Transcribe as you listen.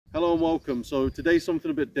Hello and welcome. So today's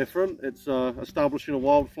something a bit different. It's establishing a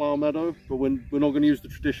wildflower meadow, but we're not going to use the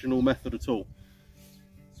traditional method at all.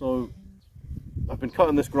 So I've been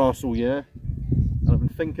cutting this grass all year and I've been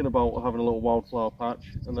thinking about having a little wildflower patch,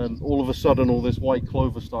 and then all of a sudden all this white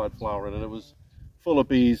clover started flowering and it was full of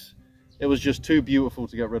bees. It was just too beautiful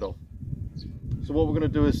to get rid of. So what we're going to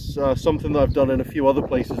do is something that I've done in a few other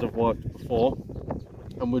places I've worked before,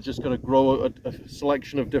 and we're just going to grow a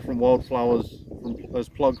selection of different wildflowers as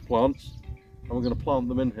plug plants, and we're going to plant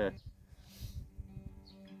them in here.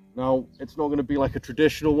 Now, it's not going to be like a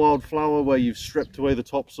traditional wildflower where you've stripped away the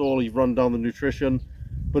topsoil, you've run down the nutrition,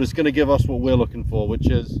 but it's going to give us what we're looking for, which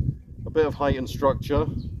is a bit of height and structure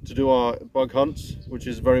to do our bug hunts, which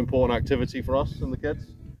is a very important activity for us and the kids.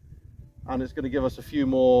 And it's going to give us a few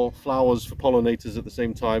more flowers for pollinators at the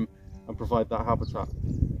same time and provide that habitat.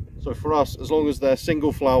 So for us, as long as they're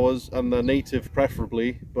single flowers and they're native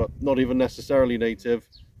preferably, but not even necessarily native,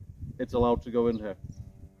 it's allowed to go in here.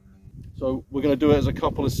 So we're going to do it as a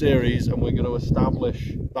couple of series, and we're going to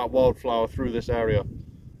establish that wildflower through this area.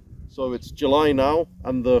 So it's July now,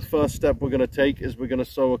 and the first step we're going to take is we're going to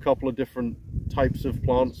sow a couple of different types of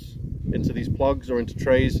plants into these plugs or into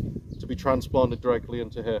trays to be transplanted directly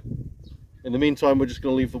into here. In the meantime, we're just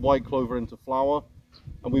going to leave the white clover into flower,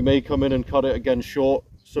 and we may come in and cut it again short,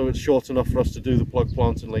 so it's short enough for us to do the plug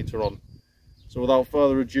planting later on. So without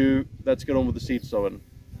further ado, let's get on with the seed sowing.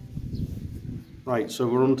 Right, so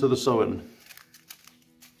we're on to the sowing.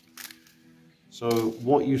 So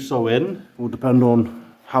what you sow in will depend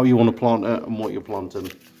on how you want to plant it and what you're planting.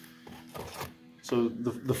 So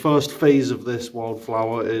the first phase of this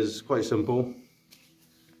wildflower is quite simple.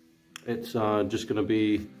 It's just going to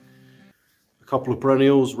be a couple of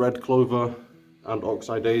perennials, red clover and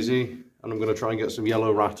oxeye daisy, and I'm going to try and get some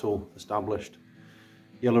yellow rattle established.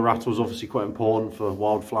 Yellow rattle is obviously quite important for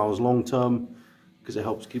wildflowers long term because it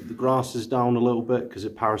helps keep the grasses down a little bit because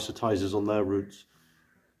it parasitizes on their roots,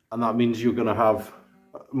 and that means you're going to have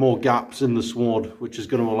more gaps in the sward, which is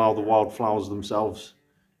going to allow the wildflowers themselves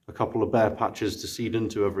a couple of bare patches to seed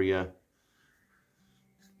into every year.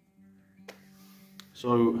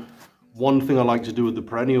 So one thing I like to do with the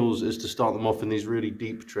perennials is to start them off in these really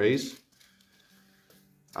deep trays.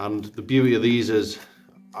 And the beauty of these is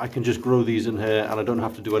I can just grow these in here and I don't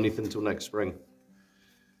have to do anything until next spring.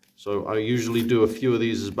 So I usually do a few of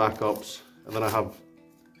these as backups, and then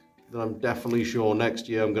I'm definitely sure next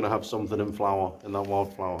year I'm going to have something in flower in that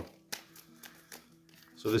wildflower.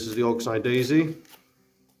 So this is the oxeye daisy.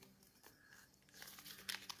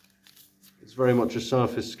 It's very much a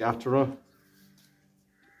surface scatterer.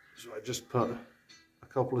 So I just put a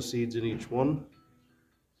couple of seeds in each one.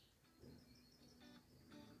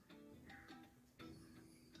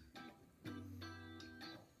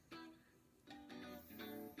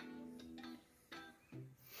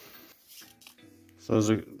 So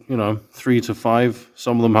there's 3 to 5.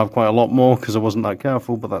 Some of them have quite a lot more because I wasn't that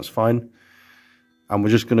careful, but that's fine. And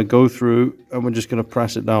we're just going to go through and we're just going to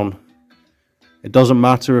press it down. It doesn't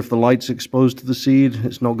matter if the light's exposed to the seed.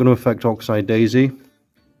 It's not going to affect oxeye daisy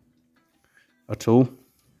at all.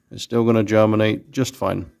 It's still going to germinate just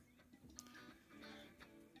fine.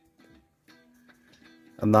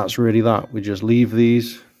 And that's really that. We just leave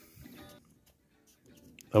these.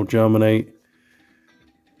 They'll germinate.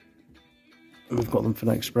 We've got them for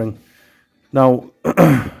next spring. Now,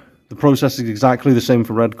 the process is exactly the same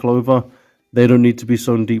for red clover. They don't need to be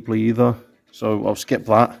sown deeply either, so I'll skip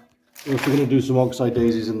that. We're also going to do some oxeye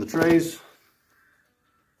daisies in the trays.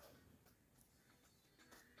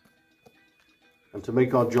 And to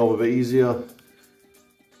make our job a bit easier,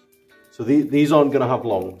 so these aren't going to have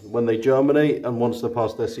long. When they germinate and once they're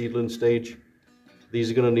past their seedling stage, these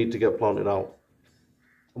are going to need to get planted out.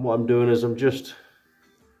 And what I'm doing is I'm just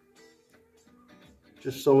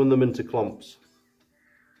sowing them into clumps,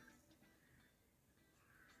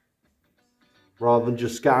 rather than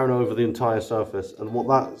just scattering over the entire surface. And what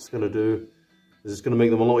that's going to do is it's going to make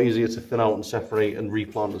them a lot easier to thin out and separate and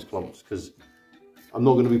replant as clumps, because I'm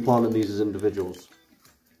not going to be planting these as individuals.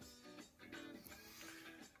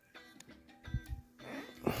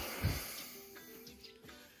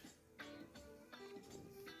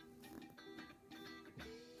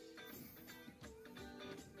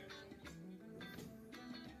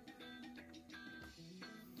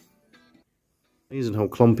 Amazing how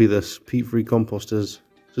clumpy this peat-free compost is.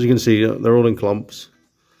 So as you can see, they're all in clumps.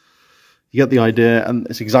 You get the idea, and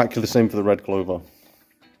it's exactly the same for the red clover.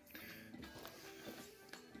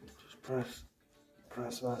 Just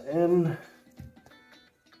press that in.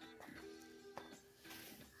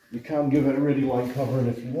 You can give it a really light covering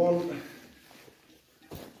if you want.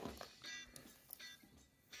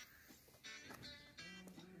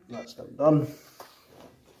 That's them done.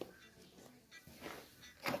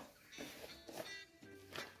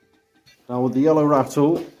 Now with the yellow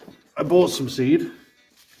rattle, I bought some seed.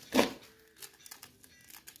 And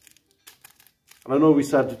I know we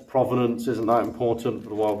said provenance isn't that important for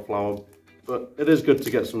the wildflower, but it is good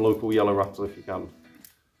to get some local yellow rattle if you can.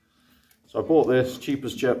 So I bought this, cheap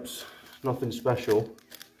as chips, nothing special.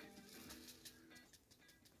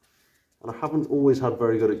 And I haven't always had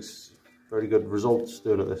very good results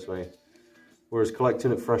doing it this way. Whereas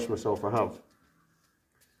collecting it fresh myself, I have.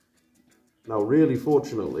 Now really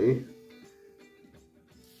fortunately,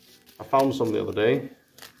 I found some the other day,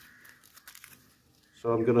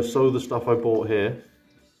 so I'm going to sow the stuff I bought here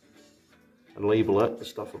and label it, the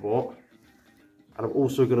stuff I bought, and I'm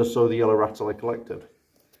also going to sow the yellow rattle I collected.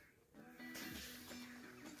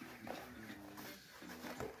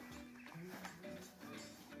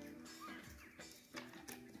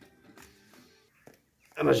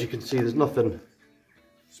 And as you can see, there's nothing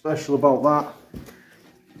special about that.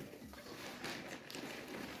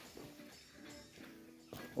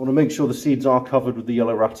 I want to make sure the seeds are covered with the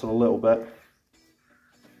yellow rattle a little bit.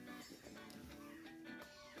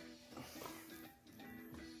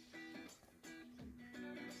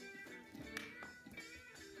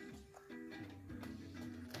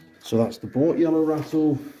 So that's the bought yellow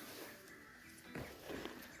rattle.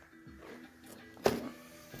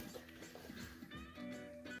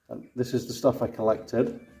 And this is the stuff I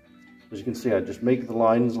collected. As you can see, I just make the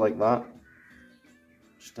lines like that,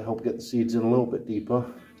 just to help get the seeds in a little bit deeper.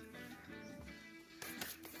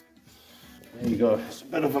 There you go. It's a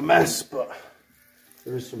bit of a mess, but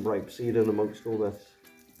there is some ripe seed in amongst all this.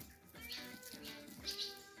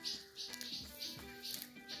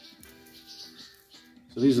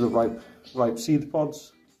 So these are the ripe seed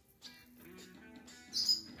pods.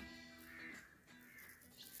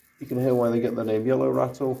 You can hear why they get the name yellow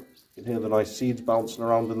rattle. You can hear the nice seeds bouncing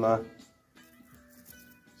around in there.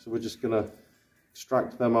 So we're just going to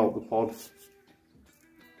extract them out of the pod.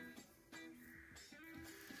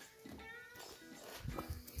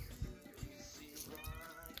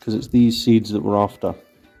 Because it's these seeds that we're after.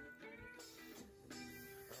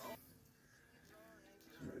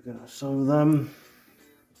 So we're going to sow them.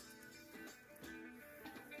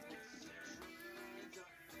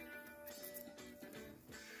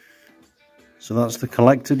 So that's the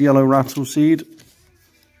collected yellow rattle seed.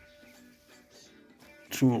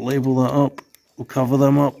 So we'll label that up, we'll cover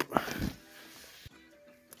them up.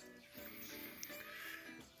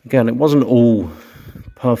 Again, it wasn't all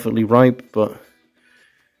perfectly ripe, but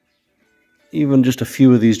even just a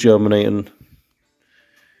few of these germinating,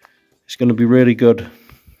 it's going to be really good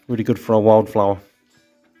for our wildflower.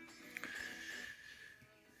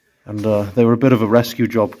 And they were a bit of a rescue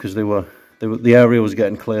job because the area was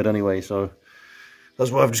getting cleared anyway, so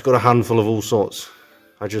that's why I've just got a handful of all sorts.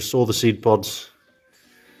 I just saw the seed pods,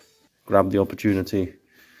 grabbed the opportunity.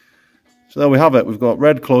 So there we have it. We've got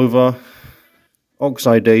red clover,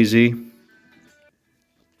 oxeye daisy,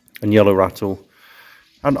 and yellow rattle.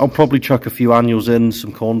 And I'll probably chuck a few annuals in,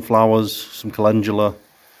 some cornflowers, some calendula.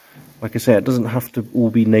 Like I say, it doesn't have to all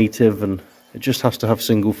be native, and it just has to have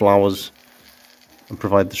single flowers and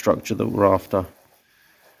provide the structure that we're after.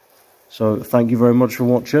 So thank you very much for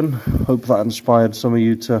watching. Hope that inspired some of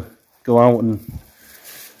you to go out and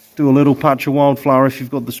do a little patch of wildflower if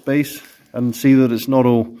you've got the space, and see that it's not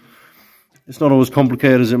all as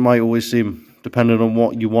complicated as it might always seem, depending on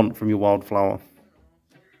what you want from your wildflower.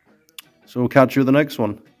 So we'll catch you at the next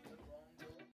one.